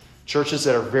churches. Churches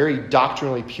that are very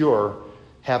doctrinally pure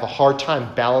have a hard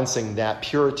time balancing that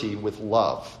purity with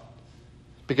love.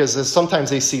 because sometimes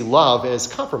they see love as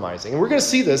compromising. And we're going to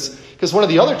see this because one of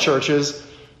the other churches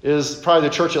is probably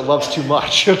the church that loves too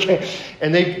much. Okay,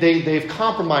 and they've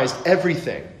compromised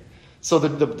everything. So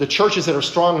the churches that are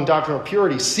strong in doctrinal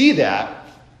purity see that,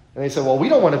 and they say, well, we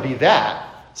don't want to be that.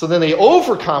 So then they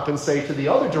overcompensate to the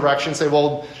other direction, say,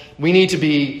 well, we need to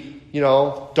be,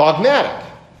 dogmatic.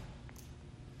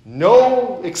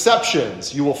 No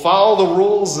exceptions. You will follow the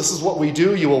rules. This is what we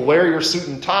do. You will wear your suit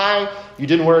and tie. You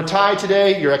didn't wear a tie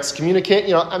today. You're excommunicate.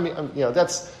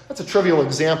 That's a trivial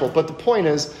example. But the point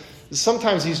is,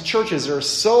 sometimes these churches are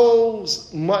so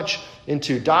much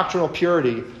into doctrinal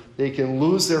purity, they can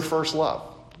lose their first love.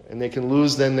 And they can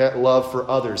lose then that love for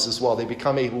others as well. They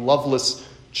become a loveless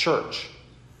church.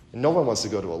 And no one wants to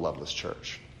go to a loveless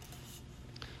church.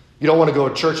 You don't want to go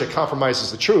to a church that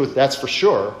compromises the truth, that's for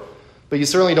sure. But you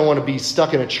certainly don't want to be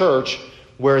stuck in a church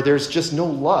where there's just no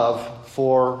love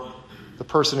for the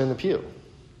person in the pew.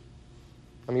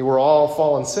 I mean, we're all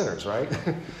fallen sinners, right?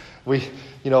 What's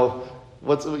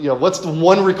the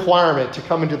one requirement to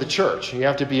come into the church? You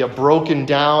have to be a broken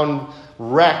down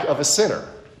wreck of a sinner.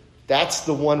 That's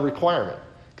the one requirement.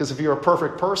 Because if you're a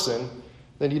perfect person,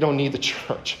 then you don't need the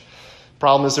church.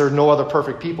 Problem is there are no other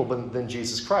perfect people than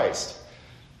Jesus Christ.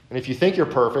 And if you think you're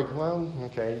perfect, well,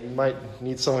 okay, you might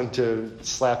need someone to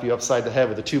slap you upside the head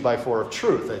with a 2x4 of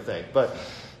truth, I think. But,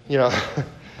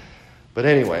 but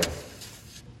anyway.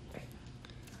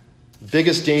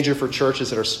 Biggest danger for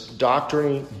churches that are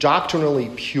doctrinally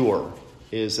pure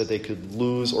is that they could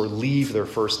lose or leave their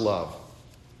first love.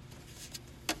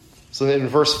 So then in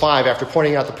verse 5, after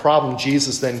pointing out the problem,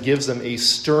 Jesus then gives them a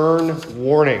stern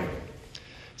warning. He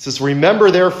says, remember,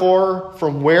 therefore,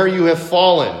 from where you have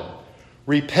fallen.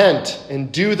 Repent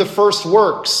and do the first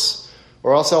works,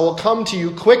 or else I will come to you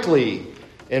quickly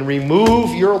and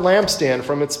remove your lampstand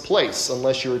from its place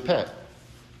unless you repent.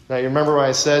 Now, you remember when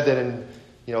I said that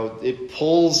it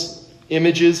pulls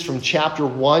images from chapter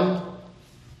 1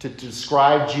 to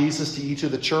describe Jesus to each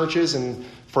of the churches. And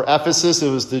for Ephesus, it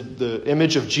was the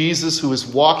image of Jesus who was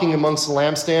walking amongst the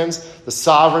lampstands, the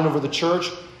sovereign over the church.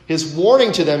 His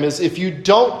warning to them is, if you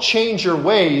don't change your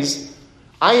ways,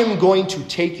 I am going to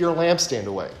take your lampstand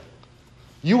away.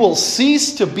 You will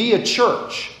cease to be a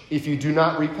church if you do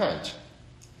not repent.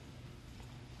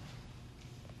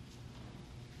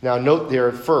 Now note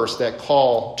there first that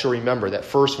call to remember, that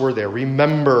first word there,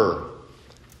 remember.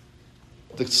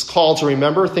 This call to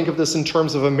remember, think of this in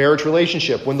terms of a marriage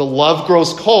relationship. When the love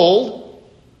grows cold,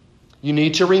 you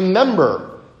need to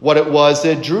remember what it was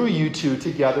that drew you two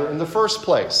together in the first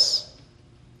place.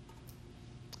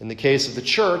 In the case of the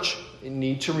church, you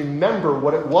need to remember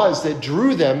what it was that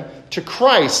drew them to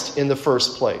Christ in the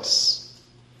first place.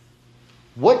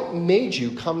 What made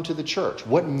you come to the church?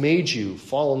 What made you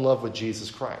fall in love with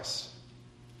Jesus Christ?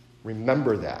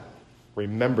 Remember that.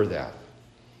 Remember that.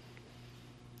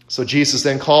 So Jesus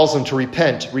then calls them to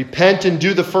repent. Repent and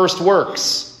do the first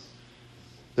works.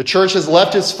 The church has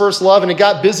left its first love and it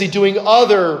got busy doing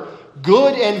other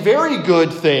good and very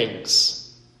good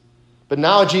things. But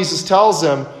now Jesus tells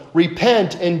them,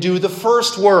 repent and do the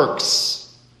first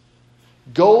works.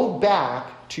 Go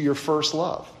back to your first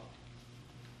love.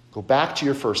 Go back to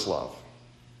your first love.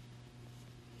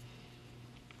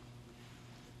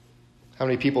 How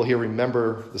many people here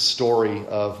remember the story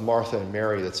of Martha and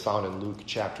Mary that's found in Luke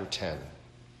chapter 10?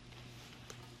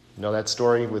 You know that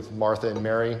story with Martha and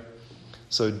Mary?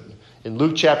 So in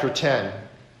Luke chapter 10,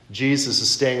 Jesus is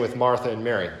staying with Martha and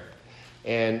Mary.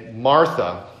 And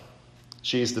Martha,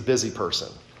 she's the busy person.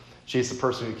 She's the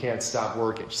person who can't stop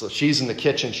working. So she's in the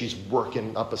kitchen. She's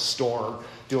working up a storm,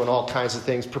 doing all kinds of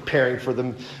things, preparing for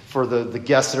the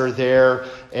guests that are there.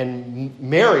 And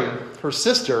Mary, her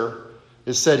sister,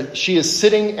 she is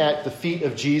sitting at the feet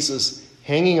of Jesus,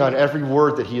 hanging on every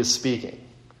word that he is speaking.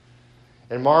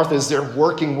 And Martha is there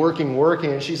working.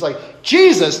 And she's like,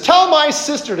 Jesus, tell my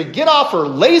sister to get off her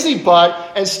lazy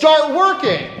butt and start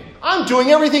working. I'm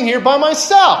doing everything here by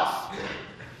myself.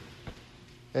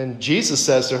 And Jesus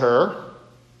says to her,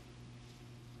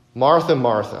 Martha,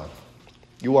 Martha,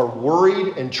 you are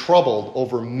worried and troubled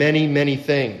over many, many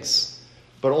things,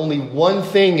 but only one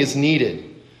thing is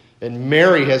needed, and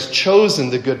Mary has chosen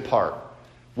the good part,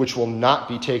 which will not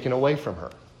be taken away from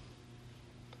her.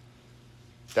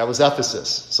 That was Ephesus.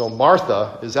 So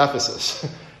Martha is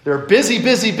Ephesus. They're busy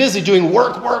doing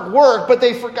work, but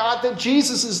they forgot that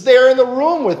Jesus is there in the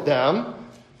room with them.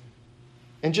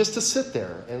 And just to sit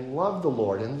there and love the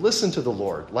Lord and listen to the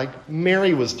Lord like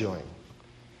Mary was doing.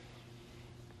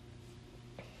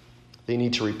 They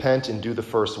need to repent and do the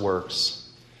first works.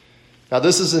 Now,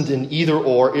 this isn't an either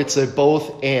or, it's a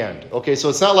both and. Okay, so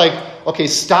it's not like, okay,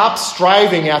 stop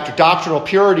striving after doctrinal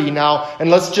purity now and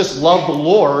let's just love the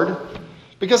Lord.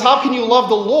 Because how can you love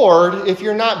the Lord if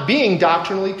you're not being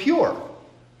doctrinally pure?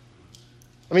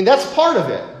 I mean, that's part of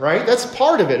it, right? That's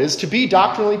part of it, is to be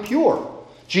doctrinally pure.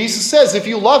 Jesus says, if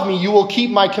you love me, you will keep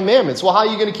my commandments. Well, how are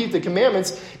you going to keep the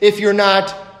commandments if you're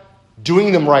not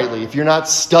doing them rightly, if you're not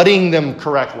studying them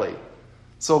correctly?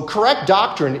 So correct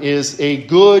doctrine is a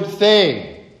good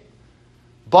thing.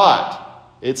 But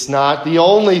it's not the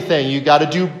only thing. You've got to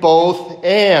do both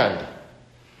and.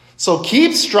 So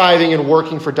keep striving and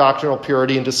working for doctrinal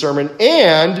purity and discernment,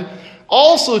 and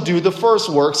also do the first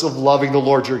works of loving the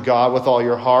Lord your God with all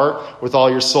your heart, with all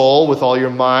your soul, with all your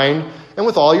mind, and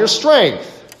with all your strength.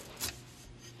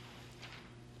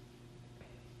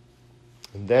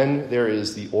 And then there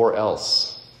is the or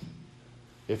else.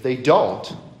 If they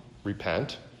don't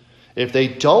repent, if they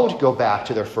don't go back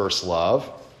to their first love,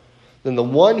 then the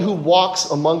one who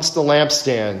walks amongst the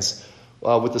lampstands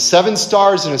with the 7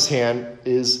 stars in his hand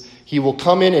he will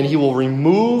come in and he will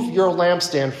remove your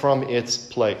lampstand from its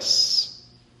place.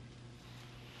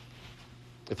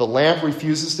 If a lamp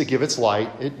refuses to give its light,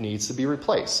 it needs to be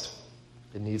replaced.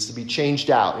 It needs to be changed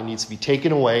out. It needs to be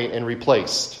taken away and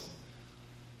replaced.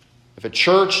 If a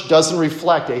church doesn't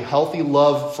reflect a healthy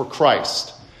love for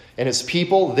Christ and his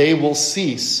people, they will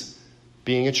cease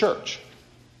being a church.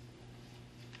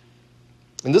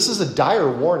 And this is a dire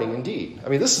warning indeed. I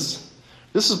mean, this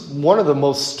is one of the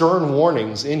most stern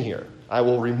warnings in here. I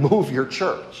will remove your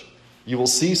church. You will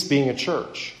cease being a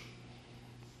church.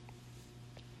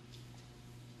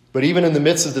 But even in the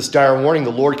midst of this dire warning,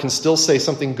 the Lord can still say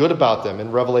something good about them.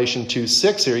 In Revelation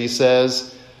 2:6 here, he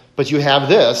says, but you have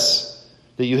this,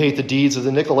 that you hate the deeds of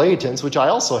the Nicolaitans, which I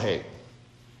also hate.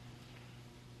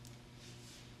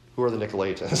 Who are the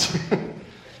Nicolaitans?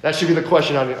 That should be the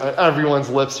question on everyone's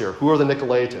lips here. Who are the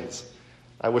Nicolaitans?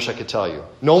 I wish I could tell you.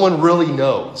 No one really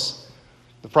knows.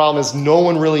 The problem is no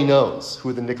one really knows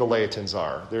who the Nicolaitans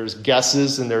are. There's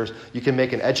guesses, and you can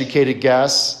make an educated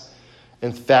guess.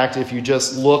 In fact, if you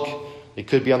just look, it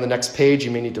could be on the next page.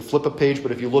 You may need to flip a page,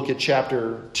 but if you look at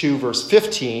chapter 2, verse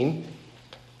 15,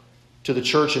 to the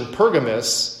church in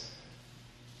Pergamos,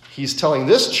 he's telling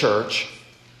this church,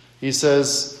 he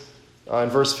says in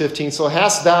verse 15, so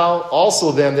hast thou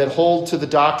also them that hold to the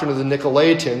doctrine of the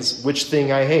Nicolaitans, which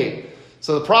thing I hate.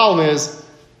 So the problem is,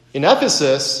 in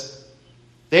Ephesus,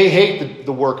 they hate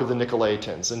the work of the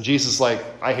Nicolaitans. And Jesus is like,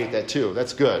 I hate that too.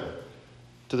 That's good.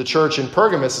 To the church in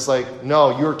Pergamos, it's like,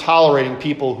 no, you're tolerating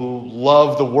people who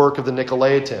love the work of the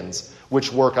Nicolaitans,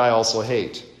 which work I also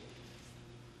hate.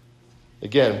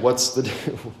 Again, who are the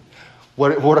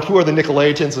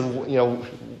Nicolaitans, and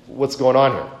what's going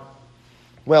on here?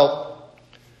 Well,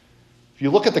 if you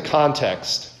look at the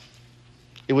context,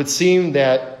 it would seem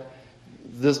that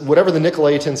whatever the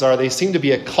Nicolaitans are, they seem to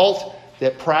be a cult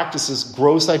that practices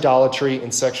gross idolatry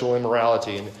and sexual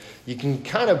immorality. And you can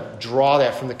kind of draw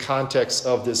that from the context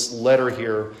of this letter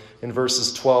here in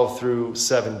verses 12 through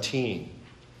 17.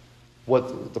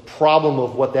 What the problem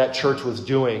of what that church was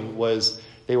doing was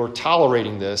they were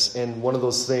tolerating this, and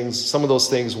some of those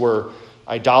things were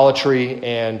idolatry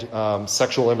and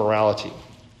sexual immorality.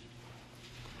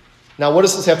 Now, what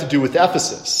does this have to do with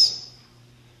Ephesus?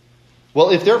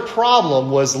 Well, if their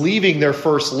problem was leaving their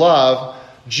first love,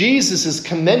 Jesus is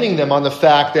commending them on the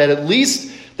fact that at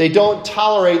least they don't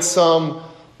tolerate some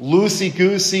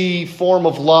loosey-goosey form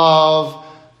of love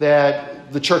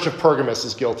that the church of Pergamos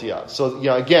is guilty of. So,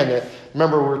 again,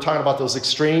 remember we were talking about those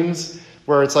extremes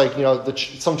where it's like,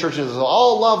 some churches are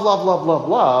all love, love, love, love,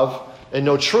 love, and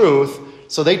no truth.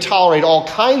 So they tolerate all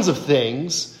kinds of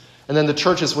things. And then the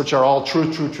churches which are all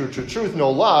truth, truth, truth, truth, truth, no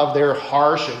love, they're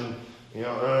harsh and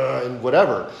and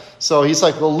whatever. So he's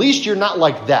like, well, at least you're not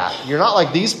like that. You're not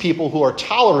like these people who are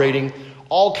tolerating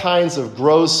all kinds of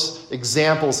gross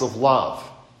examples of love.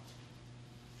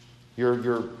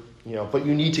 But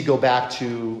you need to go back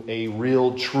to a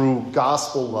real, true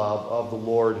gospel love of the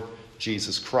Lord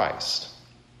Jesus Christ.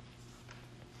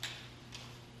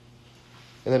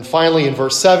 And then finally in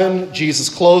verse 7, Jesus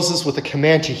closes with a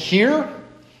command to hear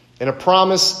and a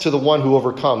promise to the one who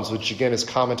overcomes, which again is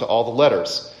common to all the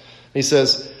letters. He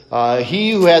says,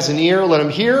 he who has an ear, let him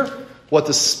hear what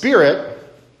the Spirit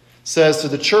says to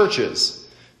the churches.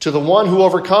 To the one who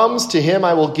overcomes, to him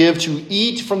I will give to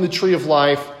eat from the tree of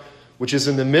life, which is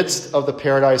in the midst of the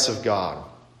paradise of God.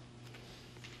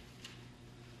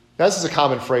 Now, this is a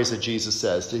common phrase that Jesus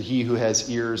says, to he who has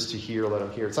ears to hear, let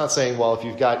him hear. It's not saying, well, if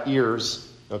you've got ears,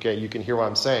 okay, you can hear what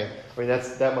I'm saying. I mean,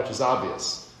 that much is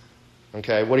obvious.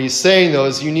 Okay, what he's saying, though,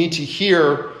 is you need to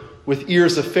hear with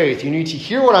ears of faith. You need to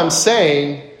hear what I'm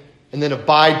saying and then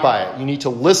abide by it. You need to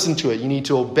listen to it. You need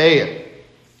to obey it.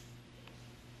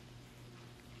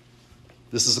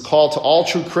 This is a call to all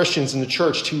true Christians in the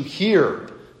church to hear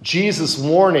Jesus'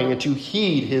 warning and to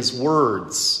heed his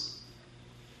words.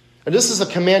 And this is a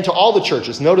command to all the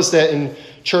churches. Notice that in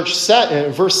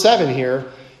verse 7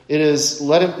 here, it is,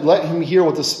 let him hear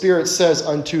what the Spirit says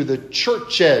unto the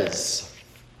churches.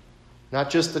 Not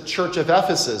just the church of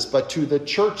Ephesus, but to the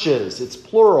churches. It's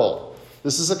plural.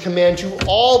 This is a command to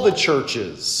all the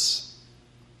churches.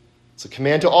 It's a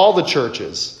command to all the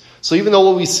churches. So even though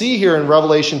what we see here in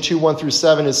Revelation 2, 1 through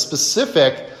 7 is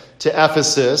specific to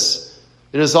Ephesus,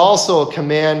 it is also a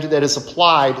command that is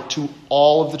applied to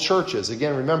all of the churches.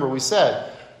 Again, remember we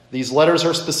said these letters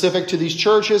are specific to these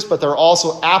churches, but they're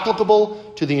also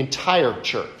applicable to the entire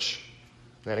church.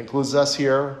 That includes us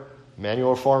here,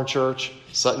 Emmanuel Reformed Church,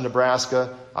 Sutton,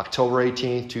 Nebraska, October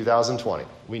 18th, 2020.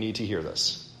 We need to hear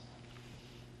this.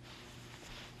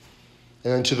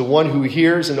 And then to the one who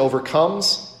hears and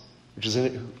overcomes, which is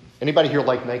anybody here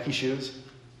like Nike shoes?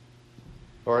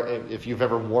 Or if you've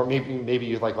ever worn, maybe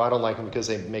you're like, well, I don't like them because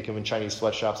they make them in Chinese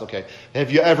sweatshops. Okay.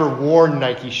 Have you ever worn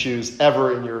Nike shoes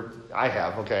ever in your... I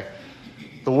have, okay.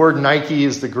 The word Nike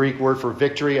is the Greek word for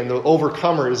victory, and the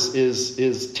overcomer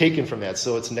is taken from that.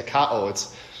 So it's Nikao.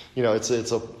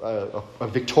 It's a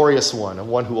victorious one, a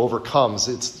one who overcomes.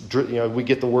 We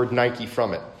get the word Nike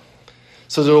from it.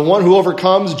 So the one who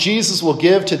overcomes, Jesus will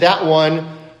give to that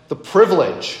one the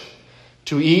privilege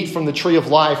to eat from the tree of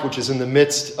life, which is in the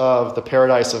midst of the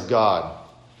paradise of God.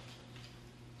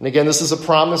 And again, this is a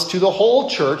promise to the whole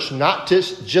church, not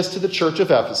just to the church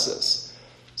of Ephesus.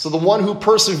 So the one who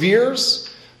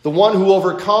perseveres, the one who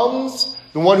overcomes,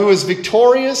 the one who is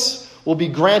victorious will be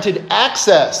granted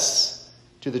access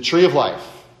to the tree of life.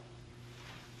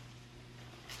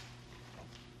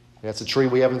 That's a tree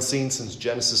we haven't seen since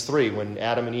Genesis 3, when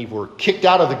Adam and Eve were kicked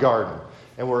out of the garden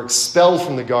and were expelled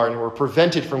from the garden, were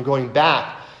prevented from going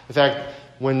back. In fact,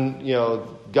 when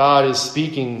God is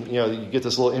speaking, you get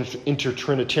this little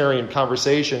inter-Trinitarian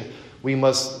conversation. We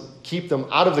must keep them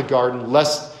out of the garden,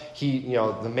 lest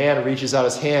the man reaches out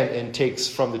his hand and takes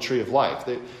from the tree of life.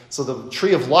 So the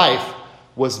tree of life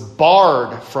was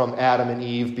barred from Adam and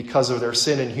Eve because of their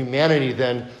sin, and humanity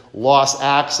then lost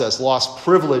access, lost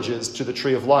privileges to the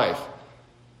tree of life.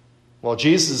 Well,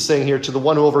 Jesus is saying here, to the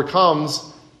one who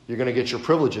overcomes, you're going to get your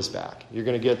privileges back. You're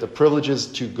going to get the privileges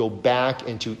to go back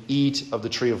and to eat of the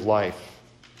tree of life.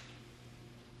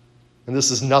 And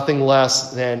this is nothing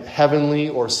less than heavenly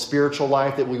or spiritual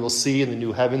life that we will see in the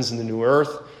new heavens and the new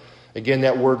earth. Again,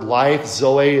 that word life,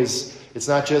 Zoe,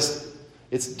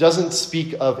 it doesn't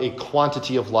speak of a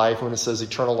quantity of life when it says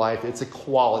eternal life. It's a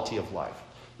quality of life.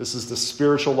 This is the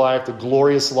spiritual life, the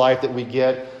glorious life that we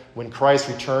get when Christ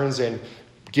returns and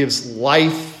gives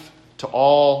life to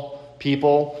all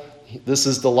people. This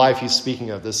is the life he's speaking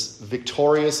of, this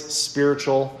victorious,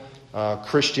 spiritual,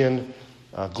 Christian,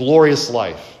 glorious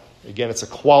life. Again, it's a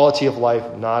quality of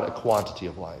life, not a quantity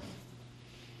of life.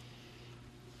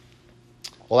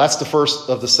 Well, that's the first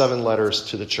of the 7 letters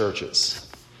to the churches.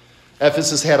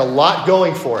 Ephesus had a lot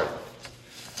going for it.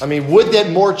 I mean, would that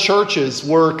more churches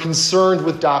were concerned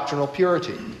with doctrinal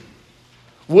purity.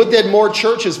 Would that more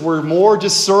churches were more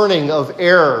discerning of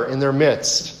error in their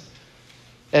midst.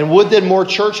 And would that more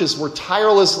churches were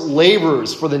tireless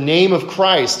laborers for the name of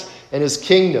Christ and his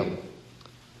kingdom.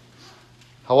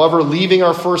 However, leaving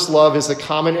our first love is a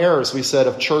common error, as we said,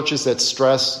 of churches that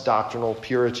stress doctrinal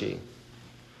purity.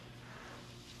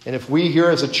 And if we here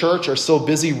as a church are so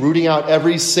busy rooting out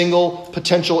every single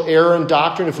potential error in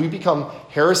doctrine, if we become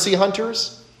heresy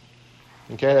hunters,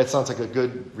 okay, that sounds like a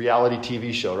good reality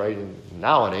TV show, right? And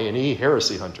now in A&E,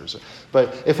 heresy hunters.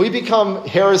 But if we become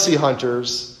heresy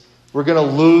hunters, we're going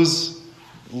to lose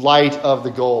light of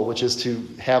the goal, which is to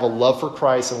have a love for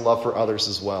Christ and love for others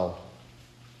as well.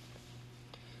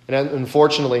 And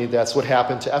unfortunately, that's what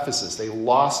happened to Ephesus. They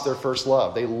lost their first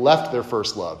love. They left their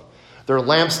first love. Their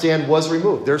lampstand was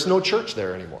removed. There's no church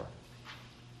there anymore.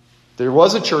 There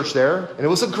was a church there, and it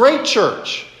was a great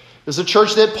church. It was a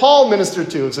church that Paul ministered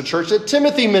to. It was a church that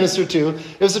Timothy ministered to.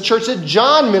 It was a church that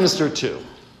John ministered to. It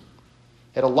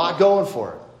had a lot going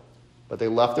for it. But they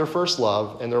left their first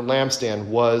love, and their lampstand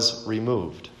was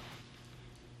removed.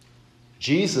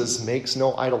 Jesus makes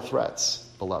no idle threats,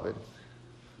 beloved.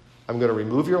 I'm going to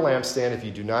remove your lampstand if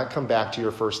you do not come back to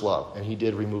your first love. And he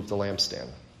did remove the lampstand.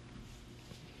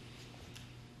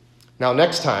 Now,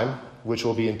 next time, which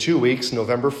will be in 2 weeks,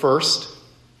 November 1st,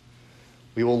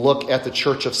 we will look at the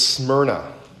church of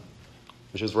Smyrna,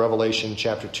 which is Revelation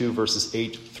chapter 2, verses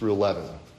 8 through 11.